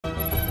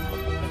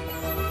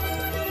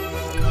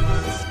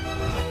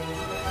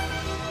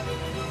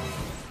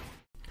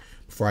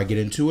Before I get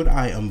into it,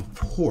 I am, of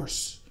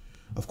course,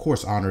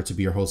 honored to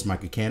be your host,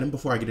 Micah Cannon.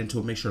 Before I get into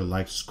it, make sure to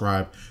like,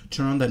 subscribe,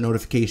 turn on that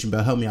notification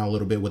bell, help me out a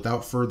little bit.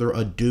 Without further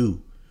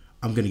ado,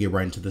 I'm going to get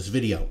right into this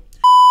video.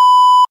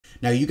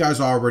 Now, you guys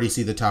already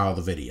see the title of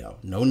the video.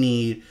 No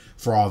need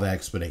for all the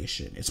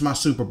explanation. It's my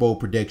Super Bowl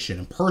prediction.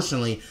 And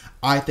personally,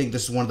 I think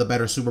this is one of the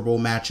better Super Bowl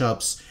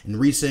matchups in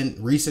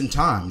recent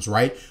times,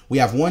 right? We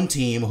have one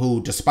team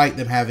who, despite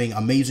them having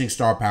amazing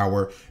star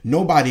power,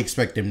 nobody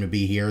expected them to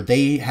be here.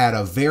 They had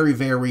a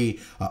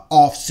very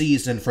off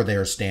season for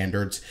their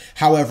standards.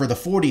 However, the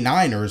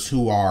 49ers,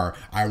 who are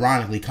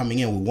ironically coming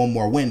in with one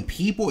more win,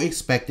 people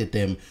expected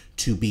them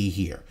to be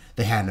here.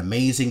 They had an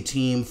amazing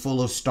team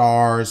full of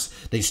stars.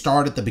 They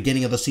started at the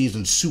beginning of the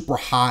season super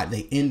hot.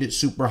 They ended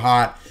super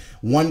hot.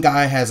 One team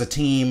has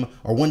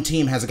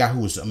a guy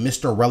who was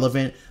Mr.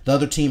 Relevant. The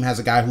other team has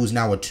a guy who's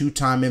now a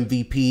 2-time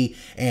MVP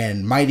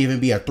and might even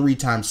be a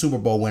 3-time Super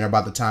Bowl winner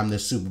by the time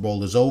this Super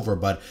Bowl is over.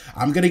 But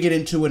I'm going to get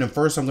into it. And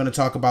first, I'm going to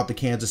talk about the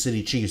Kansas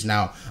City Chiefs.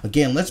 Now,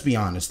 again, let's be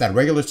honest. That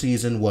regular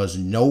season was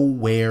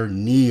nowhere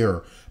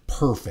near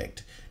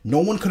perfect. No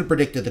one could have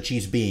predicted the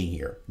Chiefs being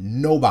here.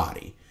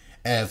 Nobody.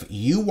 If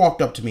you walked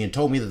up to me and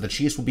told me that the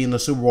Chiefs would be in the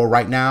Super Bowl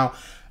right now,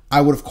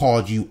 I would have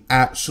called you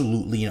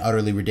absolutely and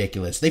utterly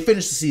ridiculous. They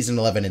finished the season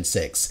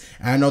 11-6.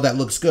 And I know that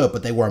looks good,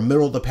 but they were a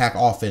middle-of-the-pack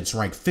offense,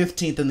 ranked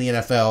 15th in the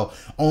NFL,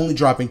 only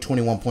dropping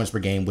 21 points per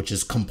game, which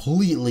is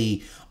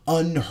completely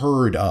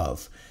unheard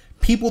of.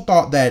 People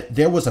thought that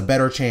there was a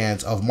better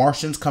chance of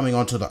Martians coming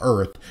onto the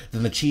earth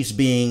than the Chiefs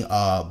being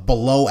a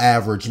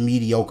below-average,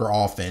 mediocre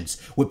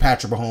offense with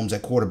Patrick Mahomes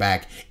at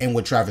quarterback and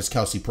with Travis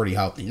Kelce pretty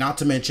healthy. Not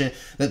to mention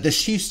that the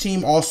Chiefs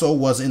team also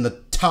was in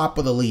the top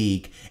of the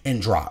league in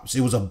drops.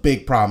 It was a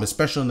big problem,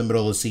 especially in the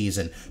middle of the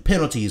season.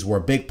 Penalties were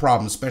a big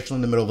problem, especially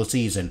in the middle of the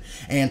season.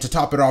 And to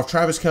top it off,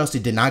 Travis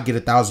Kelce did not get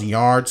 1,000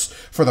 yards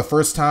for the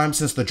first time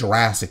since the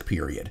Jurassic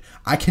period.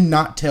 I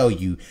cannot tell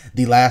you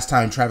the last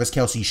time Travis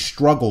Kelce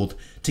struggled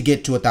to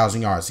get to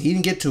 1,000 yards. He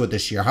didn't get to it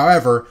this year.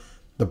 However,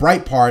 the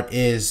bright part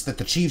is that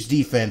the Chiefs'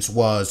 defense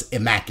was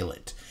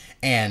immaculate.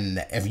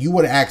 And if you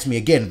would have asked me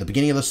again at the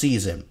beginning of the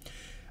season,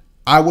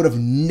 I would have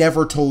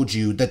never told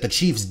you that the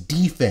Chiefs'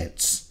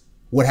 defense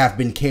would have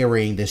been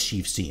carrying this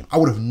Chiefs team. I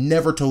would have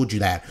never told you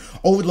that.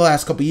 Over the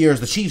last couple of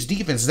years, the Chiefs'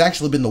 defense has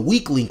actually been the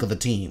weak link of the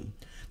team.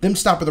 Them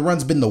stopping the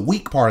run's been the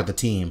weak part of the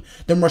team.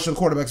 Them rushing the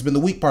quarterback's been the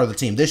weak part of the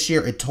team. This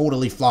year, it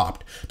totally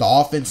flopped. The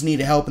offense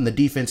needed help, and the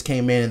defense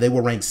came in, and they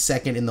were ranked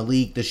 2nd in the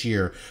league this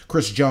year.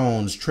 Chris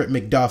Jones, Trent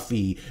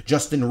McDuffie,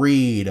 Justin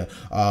Reed,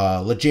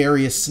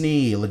 Ladarius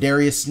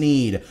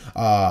Sneed,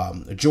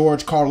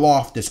 George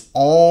Karlaftis,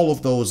 all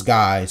of those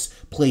guys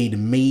played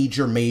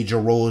major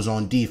roles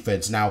on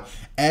defense. Now,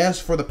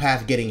 as for the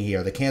path getting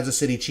here, the Kansas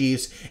City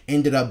Chiefs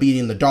ended up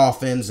beating the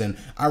Dolphins, and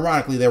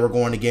ironically, they were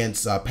going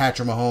against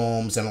Patrick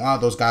Mahomes and a lot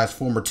of those guys'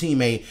 former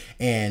teammate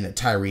and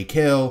Tyreek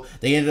Hill.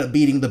 They ended up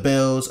beating the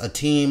Bills, a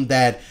team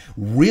that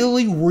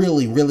really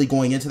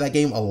going into that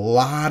game, a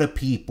lot of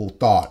people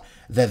thought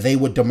that they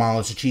would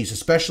demolish the Chiefs,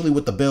 especially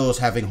with the Bills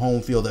having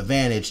home field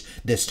advantage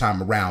this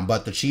time around.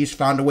 But the Chiefs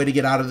found a way to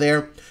get out of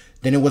there.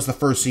 Then it was the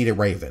first-seeded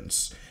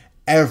Ravens.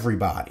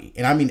 Everybody,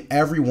 and I mean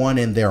everyone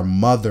and their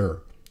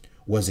mother,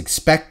 was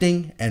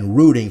expecting and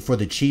rooting for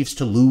the Chiefs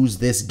to lose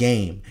this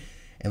game.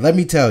 And let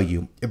me tell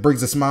you, it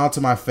brings a smile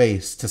to my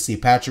face to see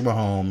Patrick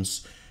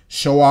Mahomes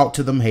show out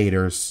to them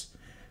haters,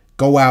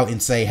 go out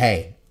and say,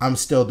 hey, I'm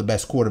still the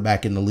best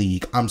quarterback in the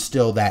league. I'm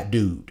still that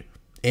dude.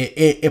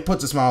 It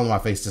puts a smile on my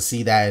face to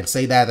see that and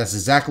say that. That's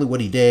exactly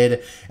what he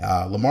did.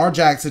 Lamar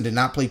Jackson did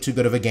not play too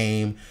good of a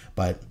game,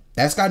 but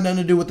that's got nothing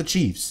to do with the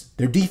Chiefs.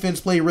 Their defense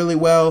played really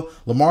well.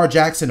 Lamar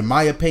Jackson, in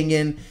my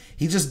opinion,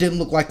 he just didn't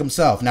look like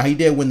himself. Now, he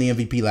did win the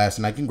MVP last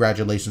night.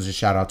 Congratulations and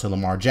shout out to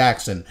Lamar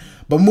Jackson.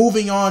 But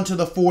moving on to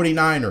the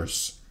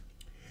 49ers.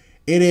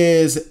 It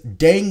is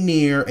dang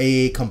near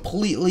a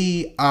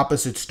completely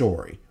opposite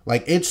story.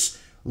 Like, it's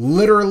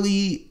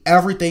literally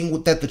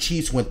everything that the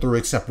Chiefs went through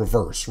except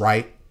reverse,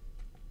 right?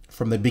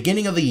 From the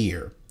beginning of the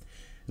year,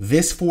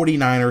 this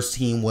 49ers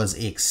team was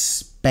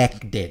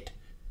expected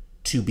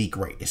to be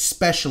great,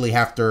 especially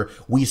after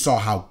we saw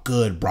how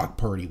good Brock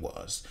Purdy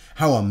was,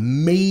 how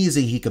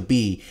amazing he could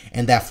be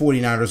in that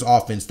 49ers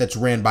offense that's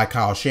ran by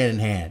Kyle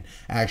Shanahan,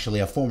 actually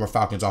a former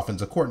Falcons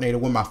offensive coordinator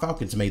when my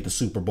Falcons made the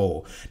Super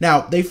Bowl.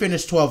 Now, they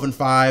finished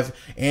 12-5,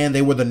 and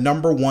they were the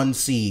 #1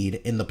 seed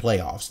in the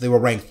playoffs. They were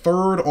ranked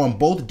 3rd on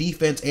both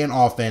defense and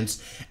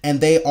offense, and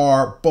they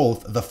are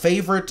both the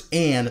favorite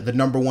and the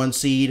 #1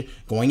 seed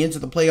going into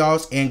the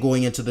playoffs and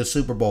going into the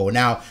Super Bowl.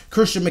 Now,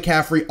 Christian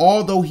McCaffrey,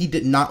 although he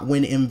did not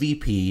win MVP,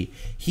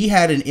 he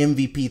had an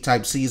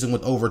MVP-type season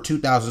with over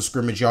 2,000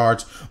 scrimmage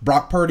yards.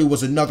 Brock Purdy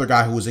was another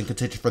guy who was in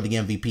contention for the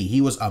MVP.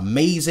 He was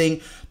amazing,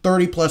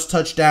 30-plus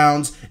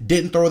touchdowns,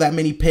 didn't throw that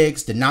many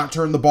picks, did not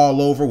turn the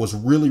ball over, was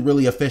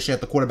really efficient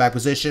at the quarterback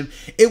position.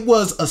 It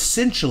was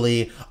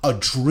essentially a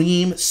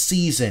dream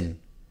season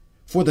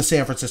for the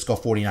San Francisco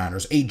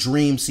 49ers, a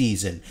dream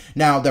season.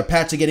 Now, their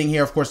path to getting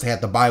here, of course, they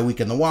had the bye week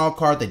and the wild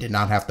card. They did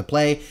not have to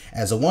play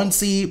as a 1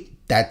 seed.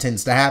 that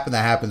tends to happen.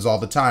 That happens all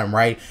the time,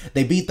 right?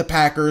 They beat the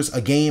Packers,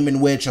 a game in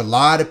which a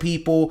lot of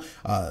people,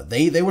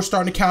 they were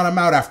starting to count them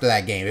out after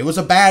that game. It was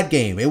a bad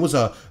game. It was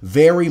a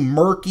very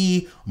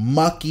murky,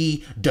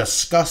 mucky,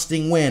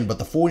 disgusting win, but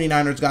the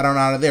 49ers got on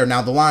out of there.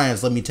 Now, the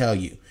Lions, let me tell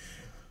you,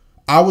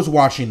 I was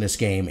watching this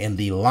game, and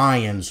the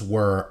Lions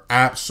were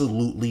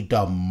absolutely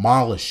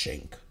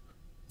demolishing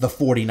the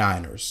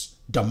 49ers.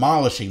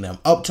 Demolishing them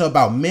up to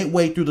about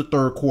midway through the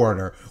third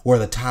quarter where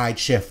the tide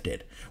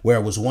shifted, where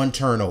it was one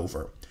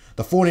turnover.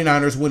 The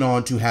 49ers went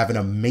on to have an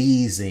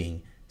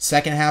amazing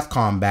second half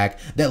comeback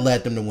that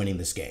led them to winning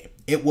this game.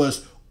 It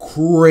was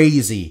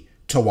crazy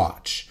to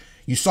watch.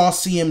 You saw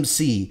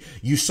CMC.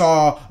 You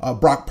saw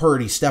Brock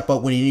Purdy step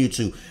up when he needed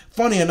to.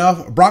 Funny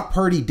enough, Brock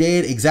Purdy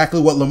did exactly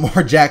what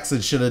Lamar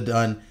Jackson should have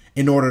done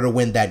in order to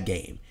win that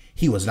game.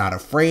 He was not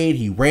afraid.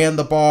 He ran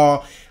the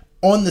ball.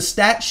 On the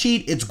stat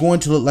sheet, it's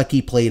going to look like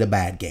he played a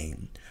bad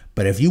game.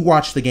 But if you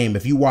watch the game,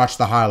 if you watch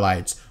the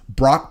highlights,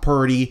 Brock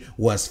Purdy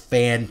was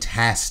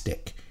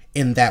fantastic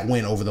in that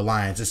win over the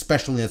Lions,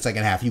 especially in the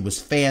second half. He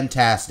was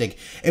fantastic.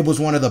 It was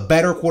one of the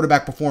better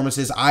quarterback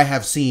performances I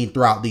have seen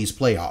throughout these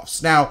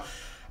playoffs. Now,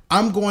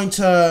 I'm going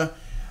to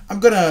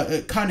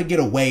kind of get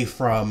away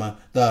from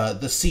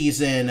the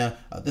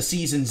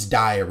season's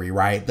diary,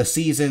 right? The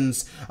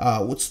season's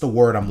what's the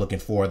word I'm looking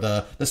for?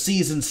 The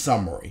season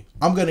summary.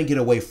 I'm going to get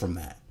away from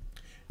that.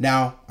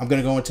 Now, I'm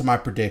going to go into my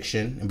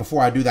prediction. And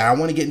before I do that, I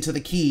want to get into the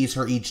keys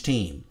for each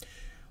team.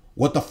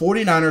 What the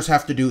 49ers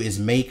have to do is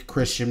make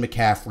Christian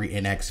McCaffrey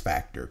an X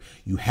factor.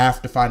 You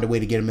have to find a way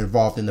to get him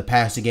involved in the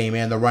passing game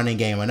and the running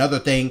game. Another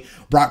thing,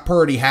 Brock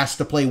Purdy has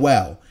to play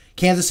well.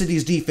 Kansas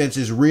City's defense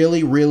is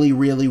really, really,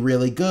 really,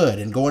 really good.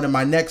 And going to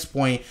my next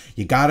point,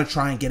 you got to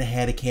try and get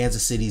ahead of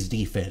Kansas City's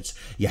defense.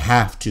 You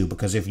have to,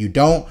 because if you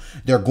don't,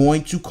 they're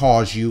going to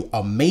cause you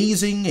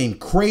amazing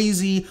and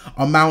crazy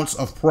amounts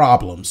of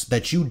problems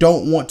that you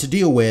don't want to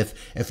deal with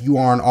if you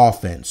are on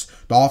offense.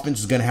 The offense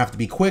is going to have to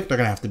be quick, they're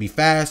going to have to be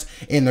fast,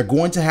 and they're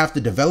going to have to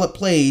develop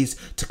plays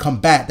to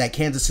combat that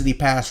Kansas City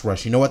pass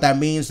rush. You know what that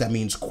means? That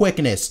means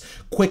quickness,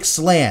 quick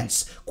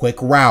slants,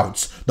 quick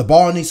routes. The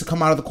ball needs to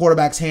come out of the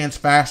quarterback's hands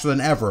faster than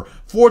ever.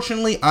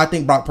 Fortunately, I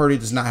think Brock Purdy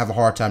does not have a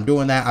hard time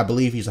doing that. I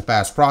believe he's a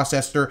fast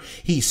processor.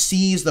 He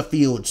sees the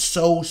field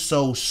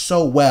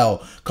so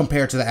well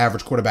compared to the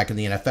average quarterback in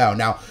the NFL.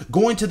 Now,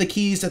 going to the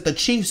keys that the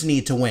Chiefs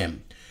need to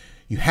win.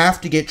 You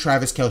have to get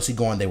Travis Kelce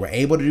going. They were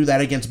able to do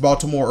that against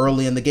Baltimore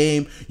early in the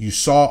game. You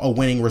saw a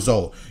winning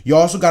result. You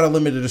also got to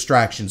limit the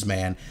distractions,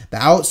 man. The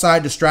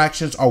outside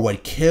distractions are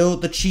what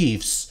killed the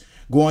Chiefs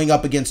going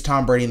up against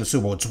Tom Brady in the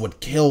Super Bowl. It's what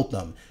killed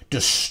them,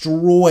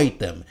 destroyed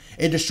them.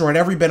 It destroyed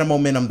every bit of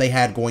momentum they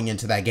had going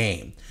into that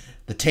game.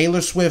 The Taylor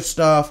Swift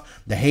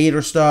stuff, the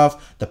hater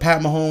stuff, the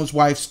Pat Mahomes'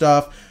 wife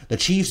stuff. The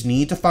Chiefs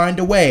need to find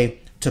a way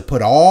to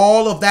put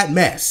all of that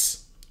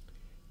mess,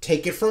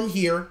 take it from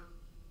here,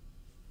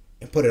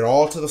 and put it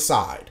all to the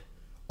side.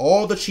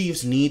 All the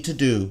Chiefs need to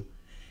do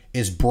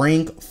is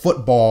bring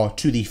football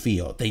to the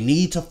field. They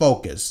need to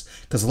focus.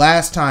 Because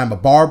last time, a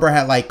barber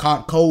had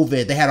caught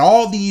COVID. They had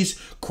all these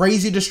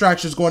crazy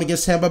distractions going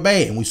against Tampa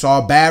Bay. And we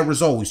saw a bad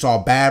result. We saw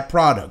a bad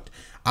product.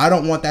 I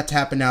don't want that to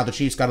happen now. The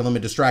Chiefs got to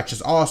limit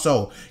distractions.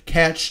 Also,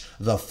 catch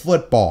the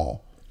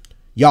football.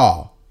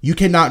 Y'all, you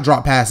cannot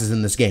drop passes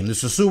in this game. This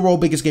is the Super Bowl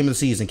biggest game of the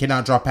season.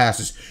 Cannot drop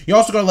passes. You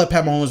also got to let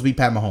Pat Mahomes be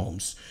Pat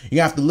Mahomes. You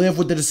have to live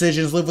with the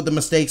decisions, live with the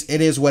mistakes.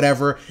 It is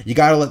whatever. You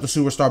got to let the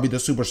superstar be the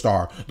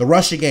superstar. The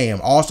rushing game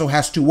also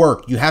has to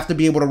work. You have to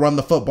be able to run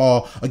the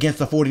football against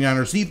the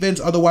 49ers defense.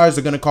 Otherwise,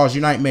 they're going to cause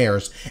you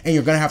nightmares. And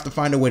you're going to have to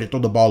find a way to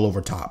throw the ball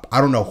over top. I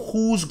don't know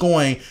who's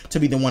going to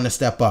be the one to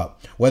step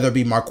up. Whether it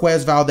be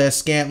Marquez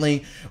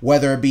Valdez-Scantling,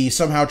 whether it be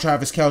somehow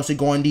Travis Kelce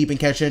going deep and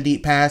catching a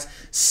deep pass.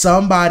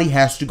 Somebody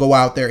has to go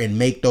out there and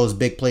make those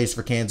big plays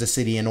for Kansas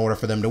City in order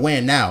for them to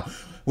win. Now,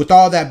 with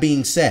all that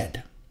being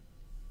said,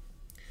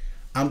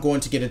 I'm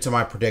going to get into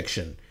my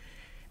prediction.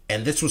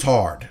 And this was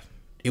hard.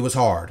 It was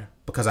hard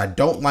because I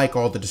don't like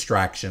all the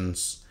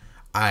distractions.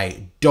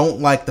 I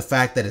don't like the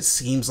fact that it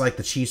seems like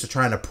the Chiefs are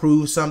trying to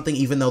prove something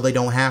even though they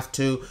don't have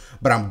to.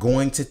 But I'm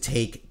going to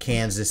take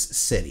Kansas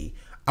City.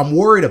 I'm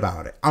worried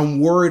about it. I'm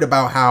worried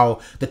about how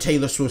the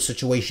Taylor Swift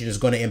situation is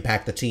going to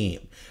impact the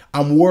team.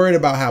 I'm worried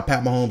about how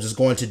Pat Mahomes is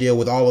going to deal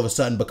with all of a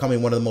sudden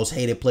becoming one of the most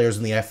hated players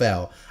in the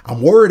NFL.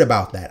 I'm worried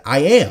about that. I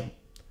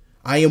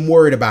am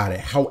worried about it.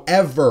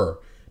 However,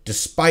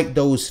 despite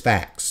those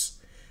facts,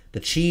 the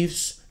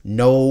Chiefs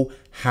know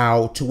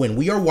how to win.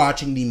 We are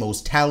watching the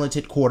most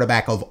talented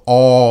quarterback of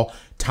all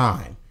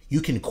time. You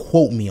can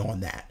quote me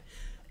on that.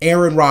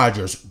 Aaron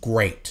Rodgers,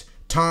 great.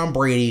 Tom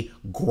Brady,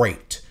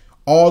 great.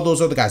 All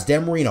those other guys,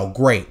 Dan Marino,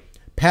 great.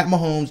 Pat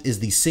Mahomes is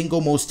the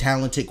single most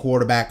talented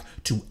quarterback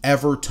to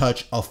ever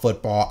touch a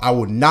football. I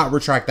would not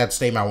retract that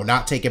statement. I will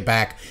not take it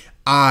back.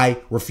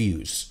 I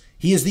refuse.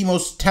 He is the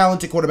most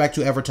talented quarterback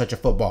to ever touch a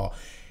football.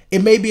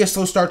 It may be a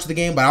slow start to the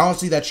game, but I don't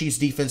see that Chiefs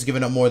defense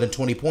giving up more than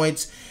 20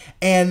 points.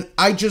 And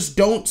I just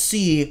don't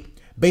see,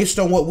 based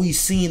on what we've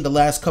seen the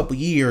last couple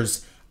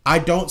years, I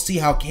don't see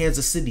how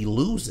Kansas City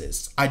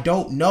loses. I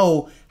don't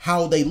know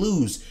how they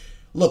lose.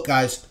 Look,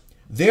 guys,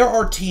 There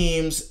are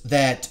teams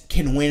that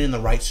can win in the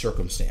right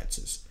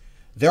circumstances.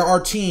 There are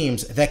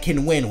teams that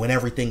can win when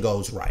everything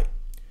goes right.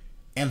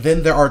 And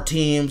then there are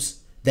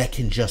teams that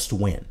can just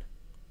win.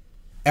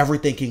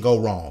 Everything can go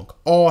wrong.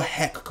 All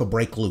heck could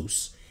break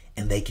loose,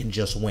 and they can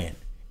just win.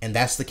 And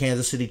that's the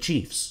Kansas City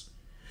Chiefs.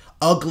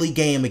 Ugly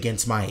game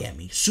against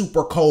Miami.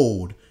 Super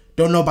cold.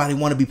 Don't nobody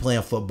want to be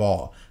playing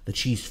football. The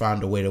Chiefs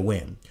found a way to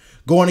win.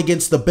 Going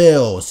against the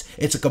Bills.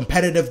 It's a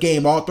competitive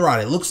game all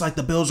throughout. It looks like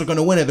the Bills are going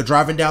to win it. They're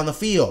driving down the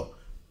field.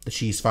 The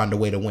Chiefs find a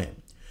way to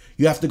win.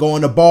 You have to go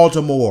into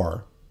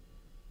Baltimore.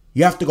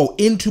 You have to go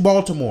into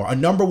Baltimore, a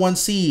 #1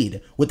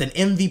 seed with an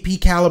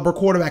MVP caliber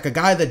quarterback, a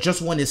guy that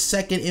just won his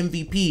second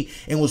MVP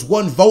and was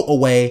 1 vote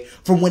away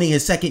from winning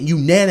his second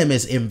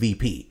unanimous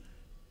MVP.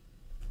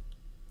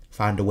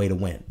 Find a way to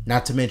win.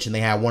 Not to mention they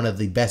had one of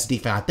the best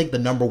defense. I think the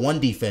 #1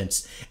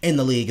 defense in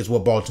the league is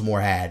what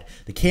Baltimore had.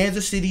 The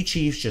Kansas City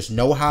Chiefs just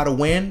know how to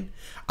win.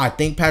 I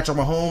think Patrick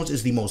Mahomes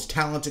is the most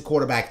talented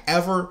quarterback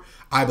ever.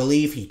 I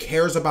believe he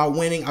cares about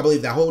winning. I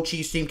believe that whole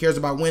Chiefs team cares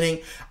about winning.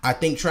 I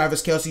think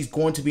Travis Kelce's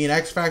going to be an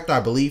X factor.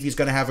 I believe he's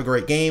going to have a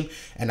great game.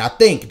 And I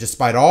think,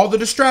 despite all the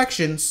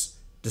distractions,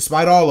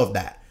 despite all of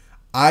that,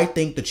 I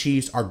think the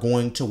Chiefs are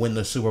going to win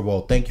the Super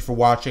Bowl. Thank you for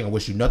watching. I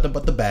wish you nothing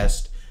but the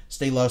best.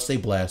 Stay loved, stay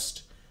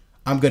blessed.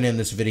 I'm going to end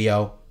this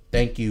video.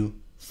 Thank you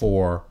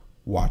for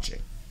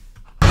watching.